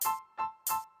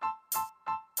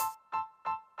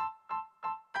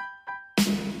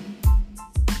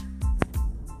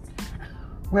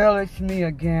Well, it's me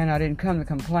again. I didn't come to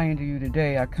complain to you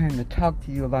today. I came to talk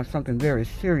to you about something very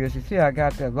serious. You see, I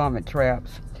got the vomit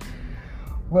traps.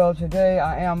 Well, today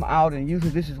I am out, and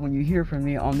usually this is when you hear from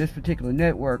me on this particular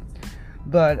network.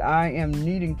 But I am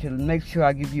needing to make sure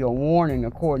I give you a warning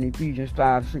according to Ephesians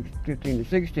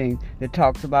 5:15-16 that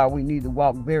talks about we need to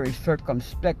walk very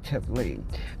circumspectly.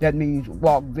 That means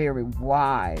walk very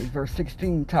wise. Verse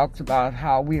 16 talks about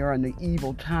how we are in the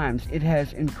evil times. It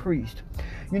has increased.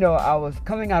 You know, I was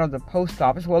coming out of the post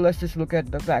office. Well, let's just look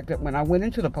at the fact that when I went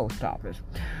into the post office,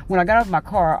 when I got out of my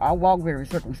car, I walked very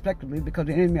circumspectly because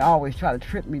the enemy always try to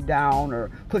trip me down or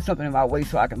put something in my way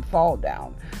so I can fall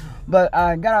down. But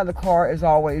I got out of the car as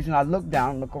always, and I looked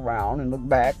down, look around, and look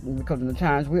back, because in the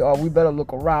times we better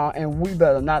look around, and we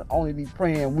better not only be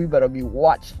praying, we better be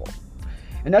watchful.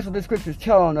 And that's what the scripture is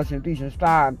telling us in Ephesians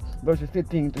 5, verses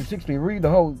 15-16. Read the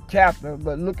whole chapter,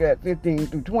 but look at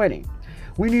 15-20.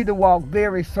 We need to walk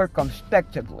very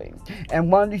circumspectly.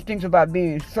 And one of these things about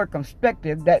being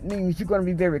circumspective, that means you're going to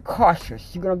be very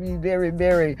cautious. You're going to be very,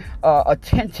 very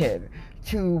attentive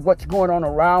to what's going on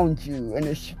around you, and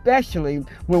especially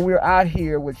when we're out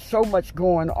here with so much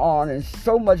going on and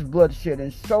so much bloodshed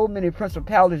and so many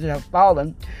principalities that have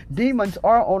fallen. Demons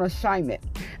are on assignment.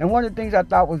 And one of the things I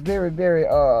thought was very, very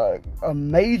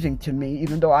amazing to me,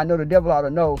 even though I know the devil ought to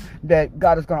know that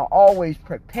God is going to always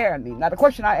prepare me. Now, the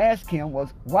question I asked him was,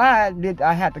 why did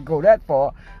I have to go that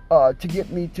far to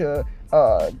get me to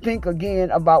think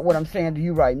again about what I'm saying to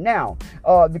you right now,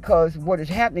 because what is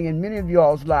happening in many of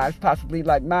y'all's lives, possibly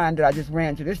like mine that I just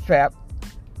ran to this trap,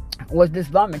 was this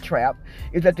vomit trap,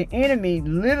 is that the enemy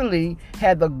literally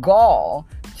had the gall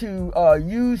to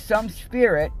use some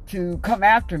spirit to come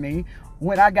after me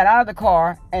when I got out of the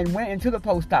car and went into the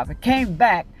post office, came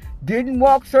back. Didn't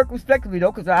walk circumspectly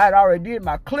though, because I had already did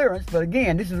my clearance. But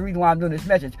again, this is the reason why I'm doing this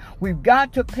message. We've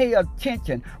got to pay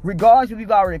attention, regardless if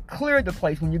we've already cleared the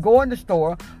place. When you go in the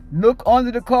store, look under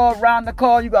the car, around the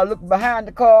car. You got to look behind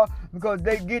the car, because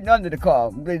they getting under the car.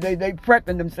 They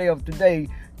prepping themselves today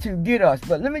to get us.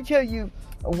 But let me tell you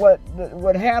what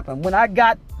happened. When I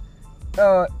got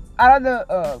out of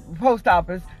the post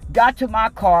office, got to my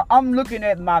car, I'm looking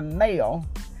at my mail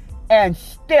and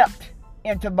stepped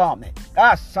into vomit.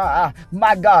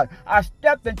 My God, I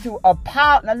stepped into a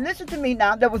pile. Now listen to me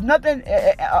now. There was nothing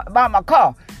about my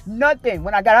car. Nothing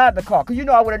when I got out of the car. Because you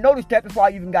know I would have noticed that before I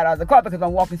even got out of the car, because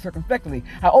I'm walking circumspectly.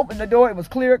 I opened the door. It was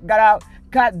clear. Got out.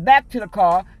 Got back to the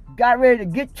car. Got ready to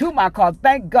get to my car.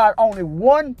 Thank God only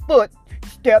 1 foot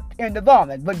stepped into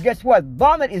vomit. But guess what?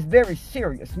 Vomit is very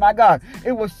serious. My God,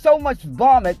 it was so much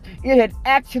vomit, it had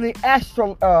actually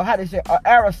aerosolized.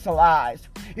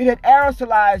 It had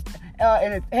aerosolized,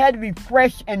 and it had to be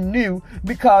fresh and new,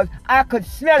 because I could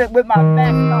smell it with my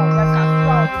mask on. That's how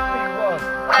strong this thing was.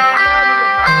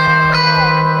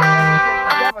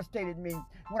 It devastated me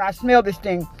when I smelled this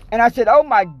thing, and I said, oh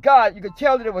my God, you could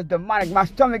tell that it was demonic. My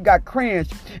stomach got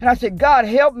cringed, and I said, God,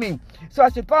 help me. So I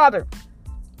said, Father,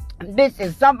 this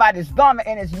is somebody's vomit,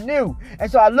 and it's new.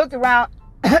 And so I looked around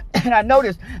and I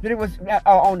noticed that it was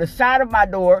on the side of my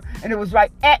door, and it was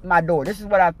right at my door. This is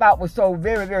what I thought was so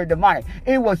very, very demonic.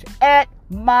 It was at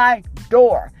my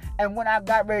door. And when I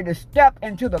got ready to step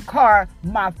into the car,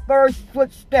 my first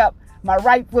footstep, my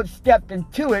right foot stepped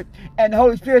into it, and the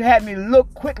Holy Spirit had me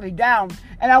look quickly down,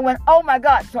 and I went, oh my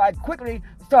God. So I quickly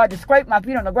started to scrape my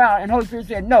feet on the ground, and the Holy Spirit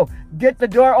said, no, get the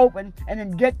door open, and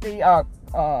then get the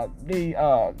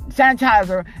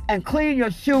sanitizer and clean your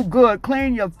shoe good,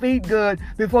 clean your feet good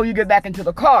before you get back into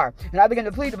the car. And I began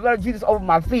to plead the blood of Jesus over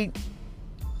my feet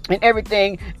and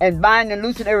everything, and bind and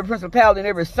loosen every principality and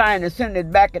every sign, and send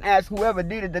it back, and ask whoever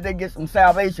did it that they get some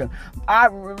salvation.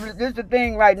 This is the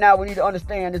thing right now we need to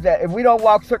understand, is that if we don't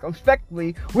walk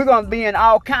circumspectly, we're going to be in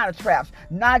all kinds of traps,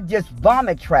 not just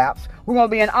vomit traps. We're going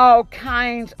to be in all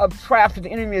kinds of traps that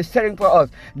the enemy is setting for us.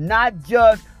 Not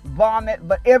just vomit,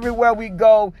 but everywhere we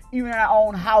go, even in our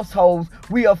own households,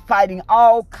 we are fighting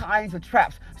all kinds of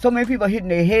traps. So many people are hitting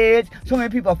their heads. So many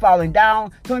people are falling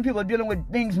down. So many people are dealing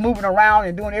with things moving around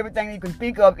and doing everything you can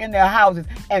think of in their houses.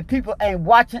 And people ain't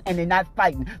watching, and they're not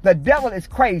fighting. The devil is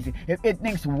crazy. If it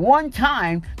thinks one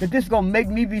time that this is going to make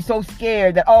me be so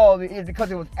scared that, it's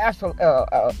because it was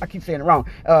I keep saying it wrong,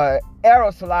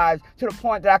 aerosolized to the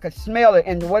point that I could smell it.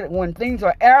 And when things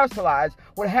are aerosolized,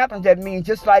 what happens, that means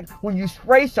just like when you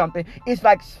spray something, it's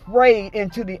like sprayed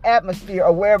into the atmosphere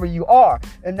or wherever you are.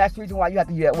 And that's the reason why you have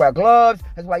to wear gloves.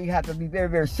 That's why you have to be very,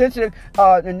 very sensitive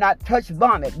and not touch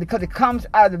vomit, because it comes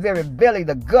out of the very belly,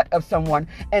 the gut of someone,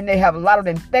 and they have a lot of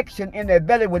infection in their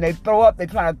belly. When they throw up, they're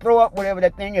trying to throw up whatever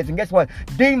that thing is. And guess what?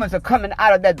 Demons are coming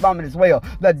out of that vomit as well.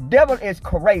 The devil is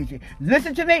crazy.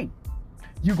 Listen to me.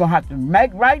 You're going to have to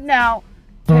make right now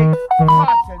take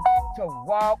caution to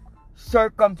walk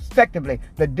circumspectively.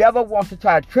 The devil wants to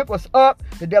try to trip us up.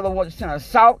 The devil wants to send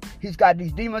us out. He's got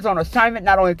these demons on assignment,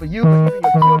 not only for you, but even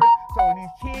your children. So when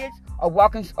these kids are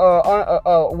walking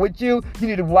with you, you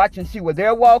need to watch and see where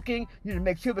they're walking. You need to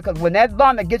make sure, because when that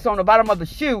vomit gets on the bottom of the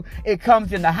shoe, it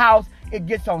comes in the house. It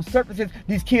gets on surfaces.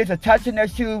 These kids are touching their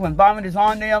shoes when vomit is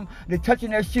on them. They're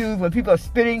touching their shoes when people are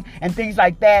spitting and things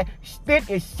like that. Spit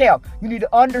itself. You need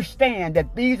to understand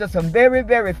that these are some very,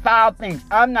 very foul things.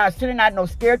 I'm not sitting out no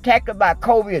scare tactic about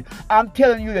COVID. I'm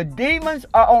telling you, the demons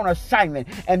are on assignment,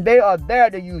 and they are there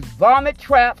to use vomit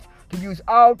traps, to use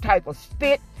all type of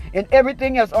spit and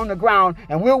everything else on the ground.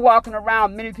 And we're walking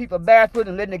around, many people barefoot,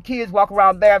 and letting the kids walk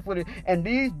around barefooted. And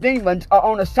these demons are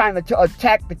on assignment to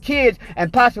attack the kids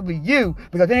and possibly you,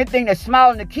 because anything that's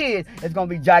smiling the kid is going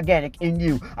to be gigantic in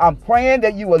you. I'm praying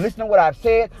that you will listen to what I've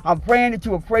said. I'm praying that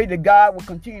you will pray that God will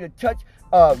continue to touch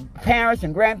parents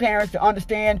and grandparents to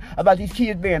understand about these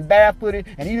kids being barefooted,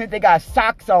 and even if they got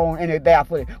socks on and they're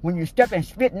barefooted, when you step and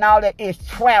spit and all that, it's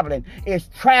traveling. It's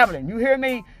traveling. You hear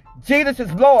me? Jesus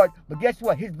is Lord, but guess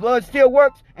what? His blood still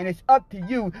works, and it's up to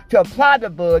you to apply the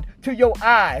blood to your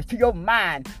eyes, to your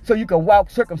mind, so you can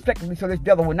walk circumspectly, so this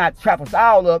devil will not trap us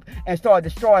all up and start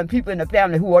destroying people in the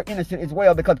family who are innocent as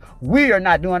well, because we are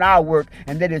not doing our work.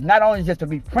 And that is not only just to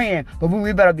be praying, but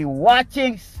we better be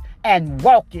watching and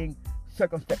walking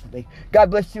circumspectly.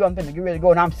 God bless you. I'm going to get ready to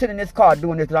go, and I'm sitting in this car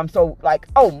doing this because I'm so like,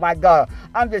 oh my God,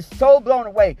 I'm just so blown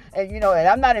away. And and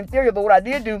I'm not inferior, but what I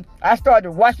did do, I started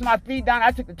to wash my feet down.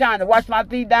 I took the time to wash my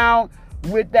feet down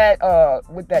with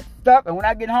that stuff, and when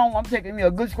I get home, I'm taking me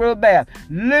a good scrub bath.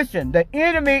 Listen, the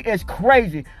enemy is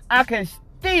crazy. I can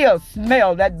still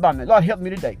smell that vomit. Lord, help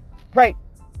me today. Pray.